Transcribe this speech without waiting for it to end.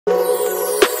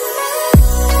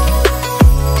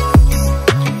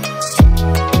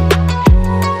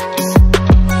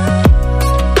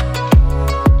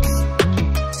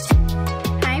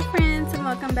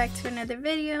another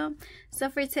video. So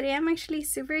for today, I'm actually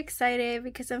super excited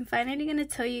because I'm finally gonna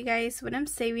tell you guys what I'm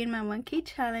saving my 1K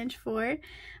challenge for.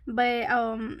 But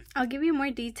I'll give you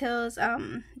more details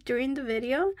during the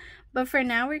video. But for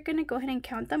now, we're gonna go ahead and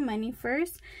count the money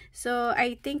first. So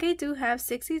I think I do have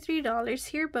 $63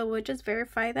 here, but we'll just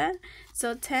verify that.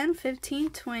 So 10, 15,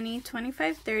 20,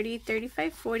 25, 30,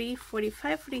 35, 40,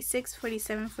 45, 46,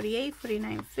 47, 48,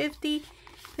 49, 50,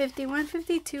 51,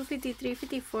 52, 53,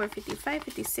 54, 55,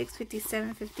 56,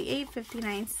 57, 58,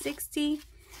 59, 60,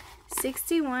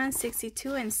 61,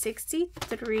 62, and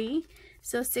 63.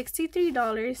 So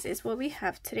 $63 is what we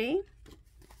have today.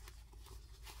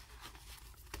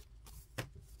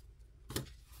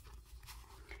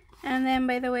 And then,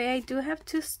 by the way, I do have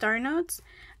 2 star notes.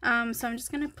 So I'm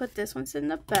just going to put this ones in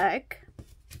the back.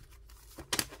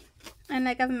 And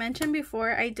like I've mentioned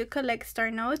before, I do collect star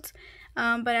notes.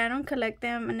 But I don't collect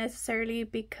them necessarily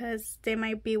because they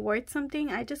might be worth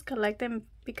something. I just collect them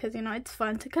because, you know, it's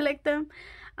fun to collect them.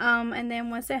 And then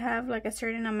once I have like a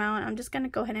certain amount, I'm just going to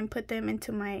go ahead and put them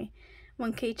into my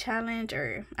 1K challenge,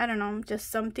 or I don't know, just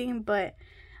something. But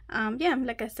yeah,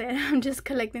 like I said, I'm just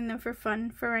collecting them for fun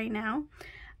for right now.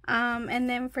 And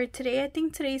then for today, I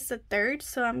think today's the 3rd,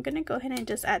 so I'm gonna go ahead and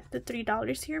just add the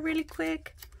 $3 here really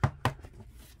quick.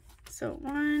 So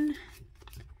 1,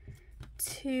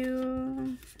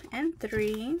 2, and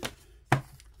 3.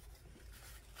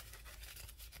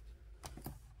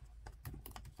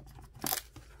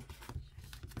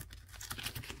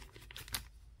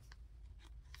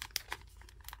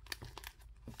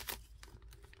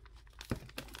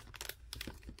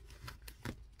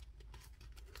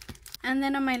 And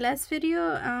then on my last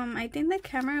video, I think the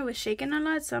camera was shaking a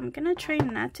lot, so I'm gonna try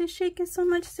not to shake it so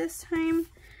much this time.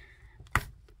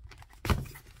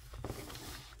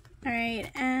 Alright,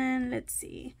 and let's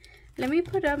see. Let me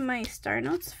put up my star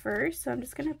notes first, so I'm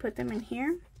just gonna put them in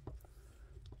here.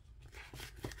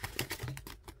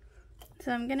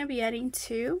 So I'm gonna be adding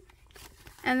 2.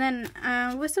 And then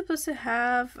I was supposed to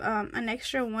have an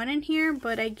extra 1 in here,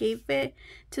 but I gave it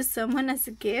to someone as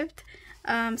a gift.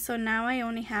 So now I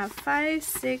only have $5,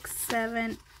 $6,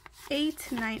 $7, $8,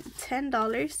 $9,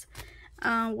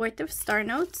 $10 worth of star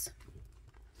notes.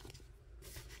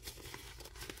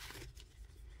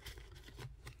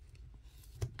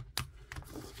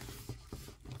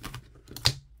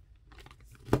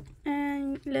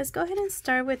 And let's go ahead and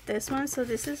start with this one. So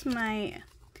this is my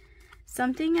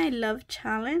Something I Love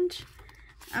challenge.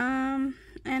 And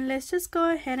let's just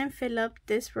go ahead and fill up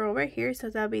this row right here. So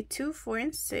that'll be 2, 4,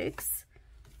 and 6.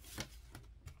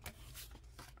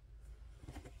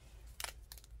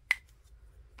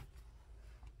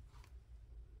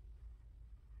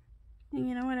 And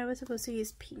you know what? I was supposed to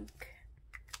use pink.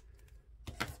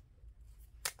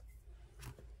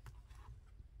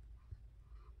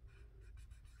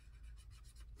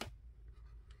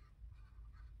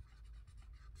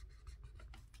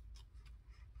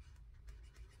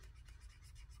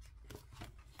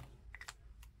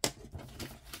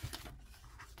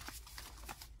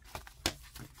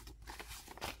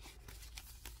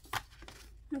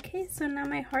 Okay, so now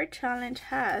my heart challenge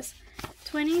has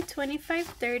 20, 25,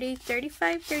 30,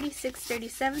 35, 36,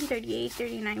 37, 38,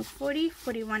 39, 40,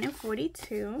 41, and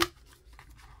 42.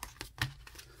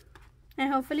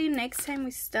 And hopefully next time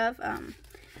we stuff,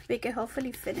 we can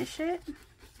hopefully finish it.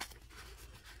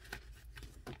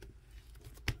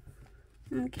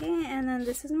 Okay, and then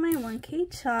this is my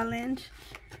 1K challenge.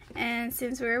 And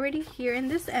since we're already here in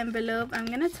this envelope, I'm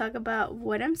going to talk about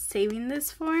what I'm saving this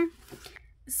for.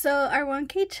 So our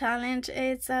 1K challenge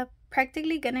is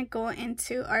practically gonna go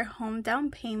into our home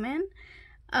down payment.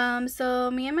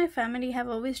 So me and my family have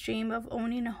always dreamed of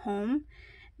owning a home.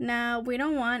 Now we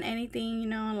don't want anything, you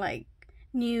know, like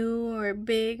new or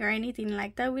big or anything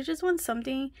like that. We just want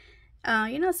something,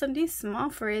 you know, something small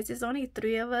for us. There's only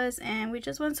 3 of us, and we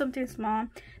just want something small,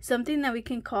 something that we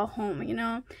can call home, you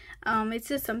know. It's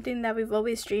just something that we've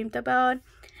always dreamed about.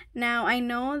 Now I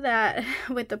know that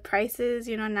with the prices,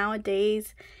 you know,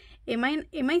 nowadays it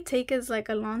might take us like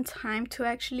a long time to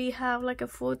actually have like a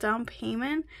full down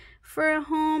payment for a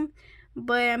home,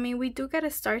 but I mean, we do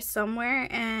gotta start somewhere.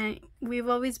 And we've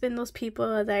always been those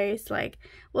people that is like,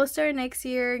 we'll start next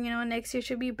year, you know, next year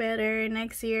should be better,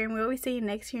 next year, and we always say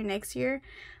next year.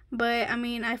 But I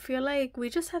mean, I feel like we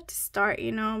just have to start,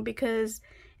 you know, because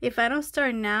if I don't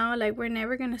start now, like, we're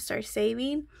never gonna start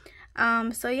saving.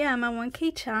 So yeah, my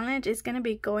 1K challenge is gonna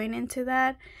be going into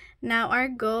that. Now our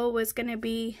goal was gonna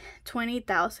be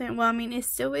 20,000. Well, I mean, it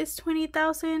still is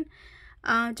 20,000,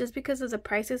 just because of the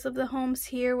prices of the homes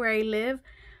here where I live.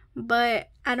 But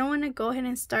I don't want to go ahead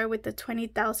and start with the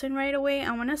 20,000 right away.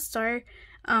 I want to start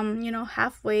you know,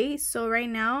 halfway. So right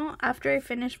now, after I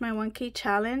finish my 1K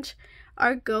challenge,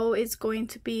 our goal is going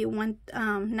to be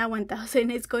not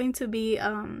 1,000, it's going to be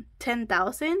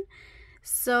 10,000.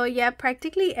 So yeah,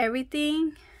 practically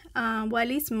everything, well, at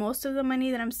least most of the money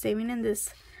that I'm saving in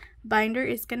this binder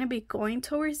is gonna be going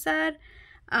towards that,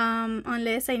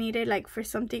 unless I need it like for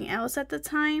something else at the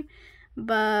time.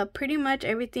 But pretty much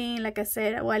everything, like I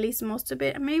said, well, at least most of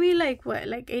it, maybe like what,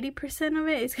 like 80% of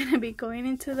it is gonna be going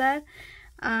into that,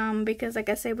 because like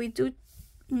I said, we do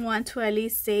want to at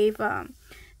least save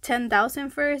 10,000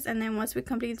 first, and then once we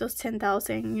complete those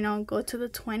 10,000, you know, go to the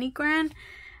 20 grand.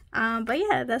 But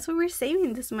yeah, that's what we're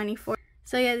saving this money for.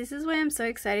 So yeah, this is why I'm so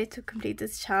excited to complete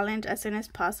this challenge as soon as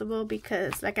possible,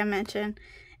 because like I mentioned,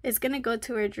 it's gonna go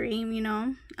to our dream, you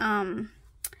know.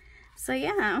 So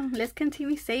yeah, let's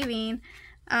continue saving.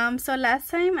 So last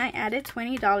time I added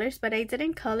 $20, but I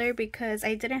didn't color because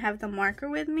I didn't have the marker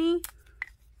with me.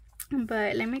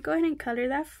 But let me go ahead and color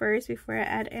that first before I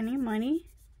add any money.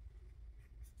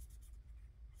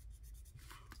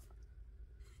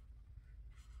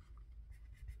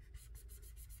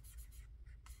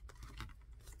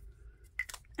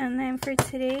 And then for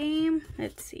today,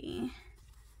 let's see,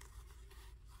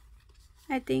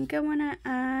 I think I want to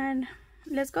add,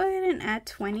 let's go ahead and add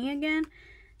 20 again.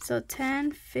 So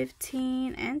 10,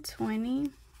 15, and 20.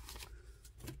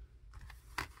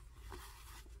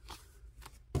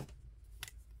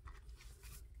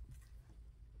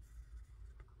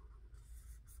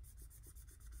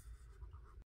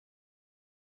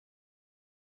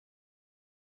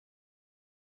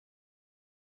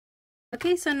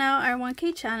 Okay, so now our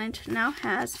 1K challenge now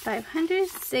has 500,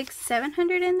 600,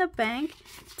 700 in the bank,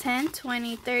 10,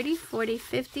 20, 30, 40,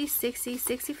 50, 60,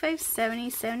 65, 70,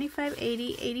 75,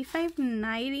 80, 85,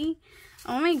 90.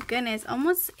 Oh my goodness,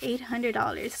 almost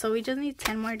 $800. So we just need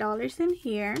 10 more dollars in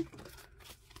here.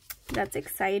 That's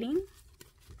exciting.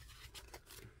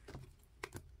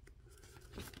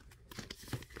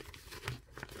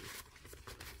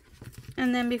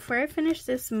 And then before I finish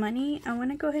this money, I want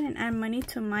to go ahead and add money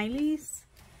to Miley's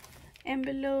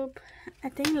envelope. I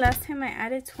think last time I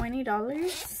added $20,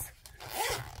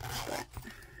 but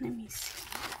let me see.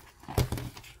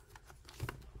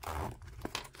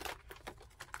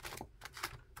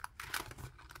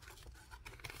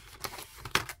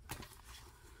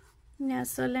 Yeah,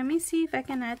 so let me see if I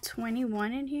can add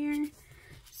 21 in here.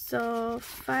 So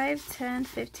 5, 10,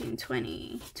 15,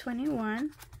 20, 21.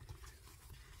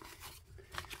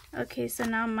 Okay, so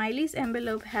now Miley's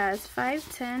envelope has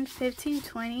 5, 10, 15,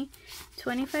 20,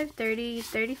 25, 30,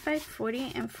 35,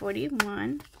 40, and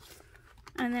 41.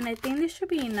 And then I think this should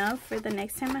be enough for the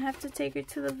next time I have to take her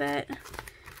to the vet.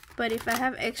 But if I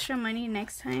have extra money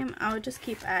next time, I'll just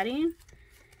keep adding.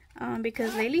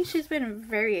 Because lately she's been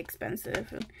very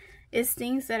expensive. It's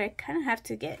things that I kind of have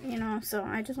to get, you know. So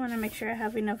I just want to make sure I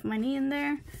have enough money in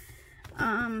there.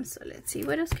 So let's see,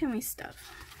 what else can we stuff?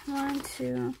 1,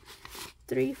 2,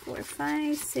 3, 4,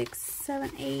 5, 6,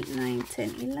 7, 8, 9,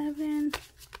 10, 11.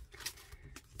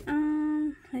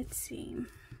 Let's see.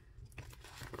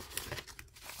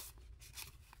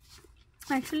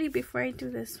 Actually, before I do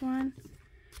this one,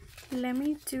 let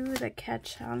me do the cat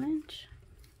challenge.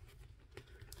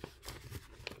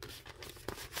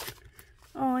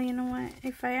 Oh, you know what?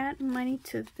 If I add money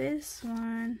to this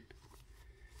one,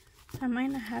 I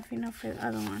might not have enough for the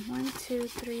other one. 1, 2,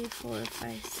 3, 4,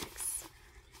 5, 6,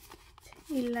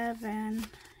 11.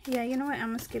 Yeah, you know what?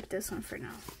 I'm gonna skip this one for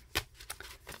now.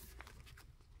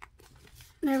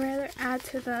 I'd rather add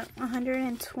to the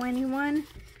 121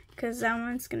 because that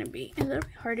one's gonna be a little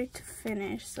bit harder to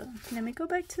finish. So let me go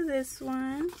back to this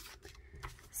one.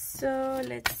 So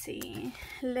let's see.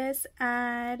 Let's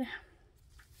add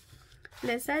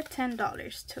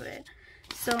 $10 to it.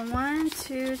 So 1,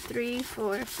 2, 3,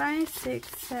 4, 5, 6,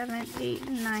 7, 8,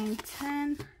 9,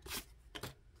 10.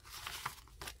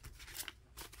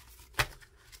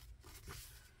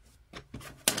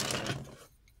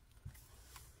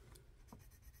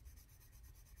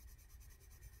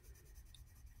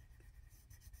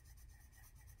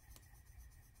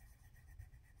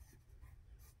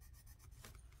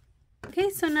 Okay,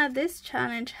 so now this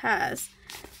challenge has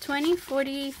 20,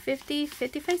 40, 50,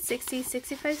 55, 60,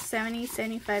 65, 70,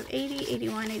 75, 80,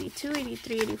 81, 82,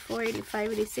 83, 84,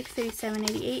 85, 86, 87,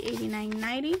 88, 89,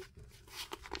 90,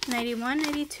 91,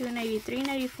 92, 93,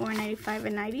 94, 95,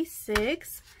 and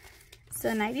 96. So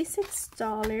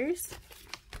 $96.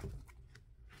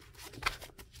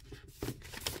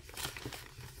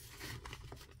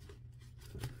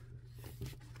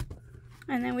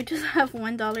 And then we just have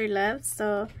 $1 left,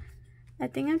 so I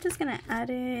think I'm just gonna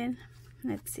add it.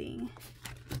 Let's see.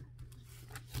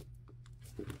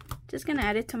 Just gonna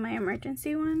add it to my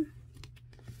emergency one.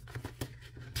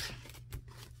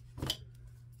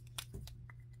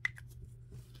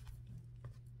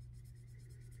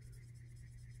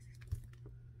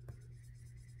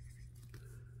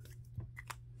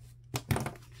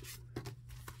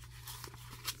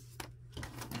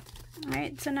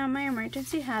 Alright, so now my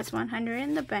emergency has 100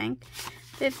 in the bank,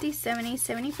 50, 70,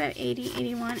 75, 80,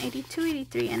 81, 82,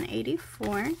 83, and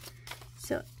 84.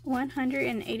 So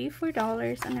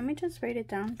 $184. And let me just write it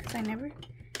down because I never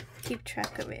keep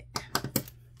track of it.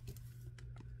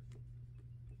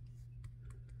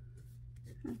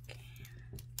 Okay.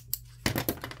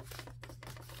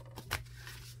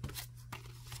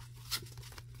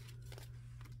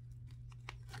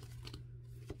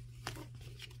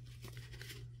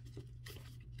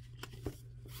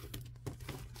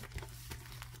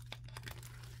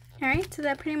 Alright, so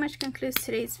that pretty much concludes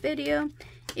today's video.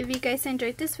 If you guys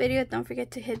enjoyed this video, don't forget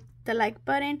to hit the like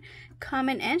button,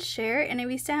 comment, and share. And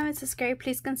if you still haven't subscribed,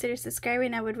 please consider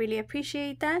subscribing. I would really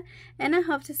appreciate that. And I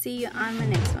hope to see you on the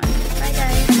next one. Bye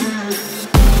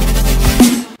guys!